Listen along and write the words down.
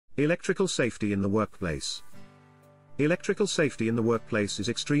Electrical safety in the workplace. Electrical safety in the workplace is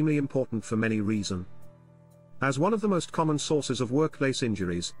extremely important for many reasons. As one of the most common sources of workplace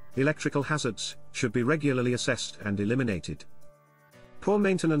injuries, electrical hazards should be regularly assessed and eliminated. Poor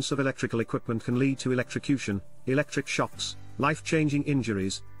maintenance of electrical equipment can lead to electrocution, electric shocks, life-changing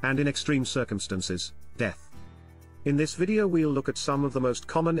injuries, and in extreme circumstances, death. In this video we'll look at some of the most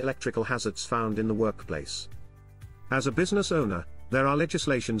common electrical hazards found in the workplace. As a business owner, there are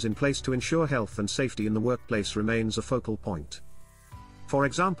legislations in place to ensure health and safety in the workplace remains a focal point. For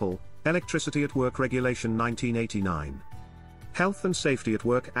example, Electricity at Work Regulation 1989. Health and Safety at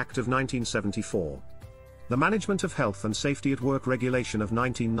Work Act of 1974. The Management of Health and Safety at Work Regulation of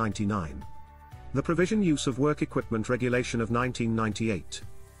 1999. The Provision Use of Work Equipment Regulation of 1998.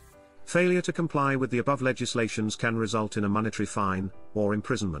 Failure to comply with the above legislations can result in a monetary fine, or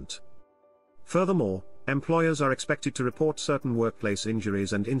imprisonment. Furthermore, employers are expected to report certain workplace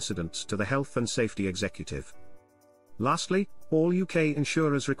injuries and incidents to the Health and Safety Executive. Lastly, all UK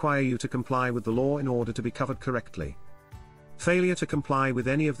insurers require you to comply with the law in order to be covered correctly. Failure to comply with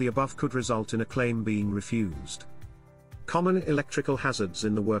any of the above could result in a claim being refused. Common electrical hazards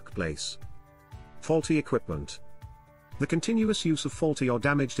in the workplace. Faulty equipment. The continuous use of faulty or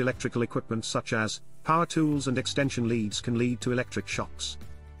damaged electrical equipment such as power tools and extension leads can lead to electric shocks.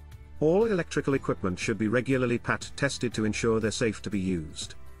 All electrical equipment should be regularly tested to ensure they're safe to be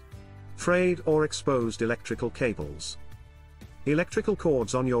used. Frayed or exposed electrical cables. Electrical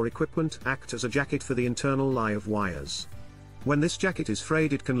cords on your equipment act as a jacket for the internal live wires. When this jacket is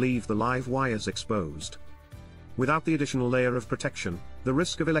frayed, it can leave the live wires exposed. Without the additional layer of protection, the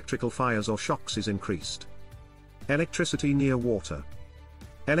risk of electrical fires or shocks is increased. Electricity near water.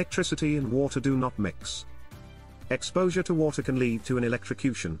 Electricity and water do not mix. Exposure to water can lead to an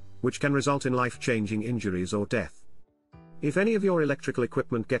electrocution, which can result in life-changing injuries or death. If any of your electrical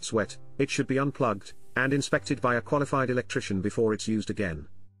equipment gets wet, it should be unplugged and inspected by a qualified electrician before it's used again.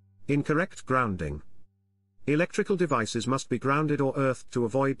 Incorrect grounding. Electrical devices must be grounded or earthed to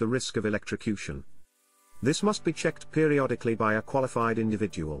avoid the risk of electrocution. This must be checked periodically by a qualified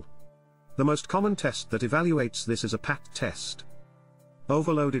individual. The most common test that evaluates this is a PAT test.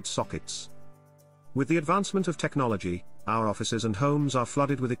 Overloaded sockets. With the advancement of technology, our offices and homes are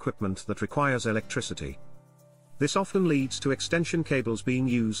flooded with equipment that requires electricity. This often leads to extension cables being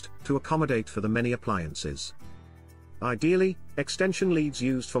used to accommodate for the many appliances. Ideally, extension leads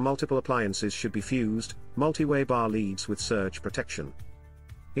used for multiple appliances should be fused, multi-way bar leads with surge protection.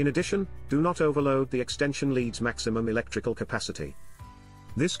 In addition, do not overload the extension lead's maximum electrical capacity.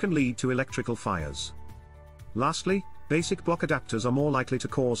 This can lead to electrical fires. Lastly, basic block adapters are more likely to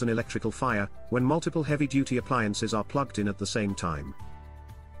cause an electrical fire when multiple heavy-duty appliances are plugged in at the same time.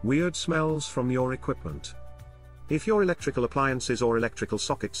 Weird smells from your equipment. If your electrical appliances or electrical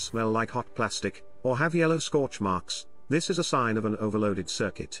sockets smell like hot plastic, or have yellow scorch marks, this is a sign of an overloaded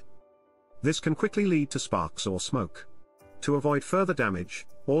circuit. This can quickly lead to sparks or smoke. To avoid further damage,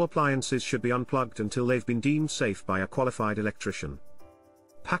 all appliances should be unplugged until they've been deemed safe by a qualified electrician.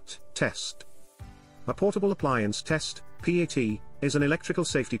 PAT test. A portable appliance test, PAT, is an electrical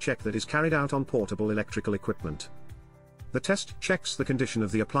safety check that is carried out on portable electrical equipment. The test checks the condition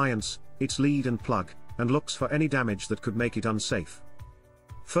of the appliance, its lead and plug, and looks for any damage that could make it unsafe.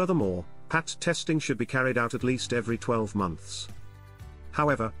 Furthermore, PAT testing should be carried out at least every 12 months.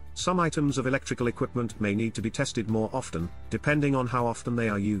 However, some items of electrical equipment may need to be tested more often, depending on how often they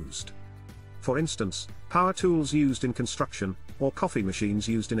are used. For instance, power tools used in construction, or coffee machines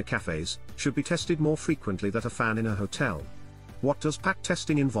used in cafes, should be tested more frequently than a fan in a hotel. What does PAT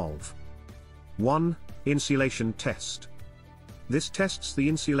testing involve? 1. Insulation test. This tests the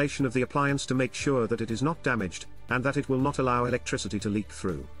insulation of the appliance to make sure that it is not damaged, and that it will not allow electricity to leak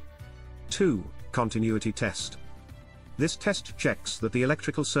through. 2. Continuity test. This test checks that the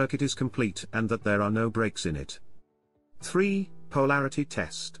electrical circuit is complete and that there are no breaks in it. 3. Polarity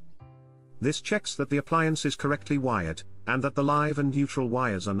test. This checks that the appliance is correctly wired, and that the live and neutral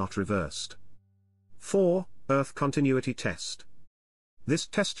wires are not reversed. 4. Earth continuity test. This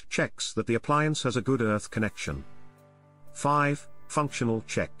test checks that the appliance has a good earth connection. 5. Functional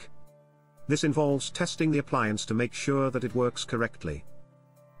check. This involves testing the appliance to make sure that it works correctly.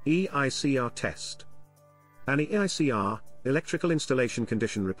 EICR test. An EICR, Electrical Installation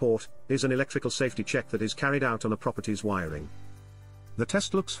Condition Report, is an electrical safety check that is carried out on a property's wiring. The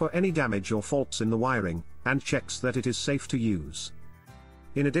test looks for any damage or faults in the wiring, and checks that it is safe to use.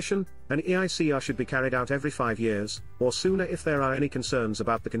 In addition, an EICR should be carried out every 5 years, or sooner if there are any concerns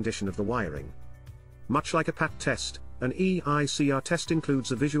about the condition of the wiring. Much like a PAT test, an EICR test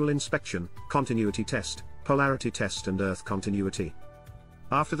includes a visual inspection, continuity test, polarity test and earth continuity.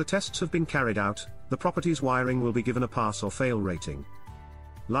 After the tests have been carried out, the property's wiring will be given a pass or fail rating.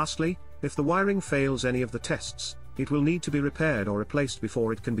 Lastly, if the wiring fails any of the tests, it will need to be repaired or replaced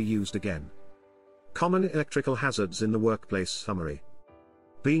before it can be used again. Common electrical hazards in the workplace summary.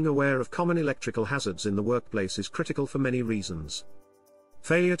 Being aware of common electrical hazards in the workplace is critical for many reasons.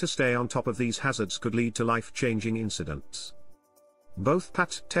 Failure to stay on top of these hazards could lead to life-changing incidents. Both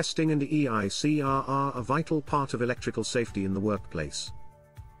PAT testing and EICR are a vital part of electrical safety in the workplace.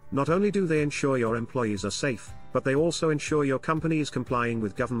 Not only do they ensure your employees are safe, but they also ensure your company is complying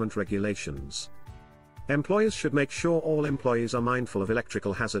with government regulations. Employers should make sure all employees are mindful of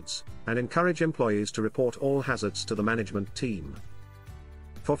electrical hazards, and encourage employees to report all hazards to the management team.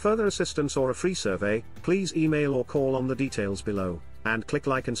 For further assistance or a free survey, please email or call on the details below, and click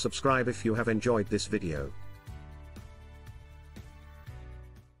like and subscribe if you have enjoyed this video.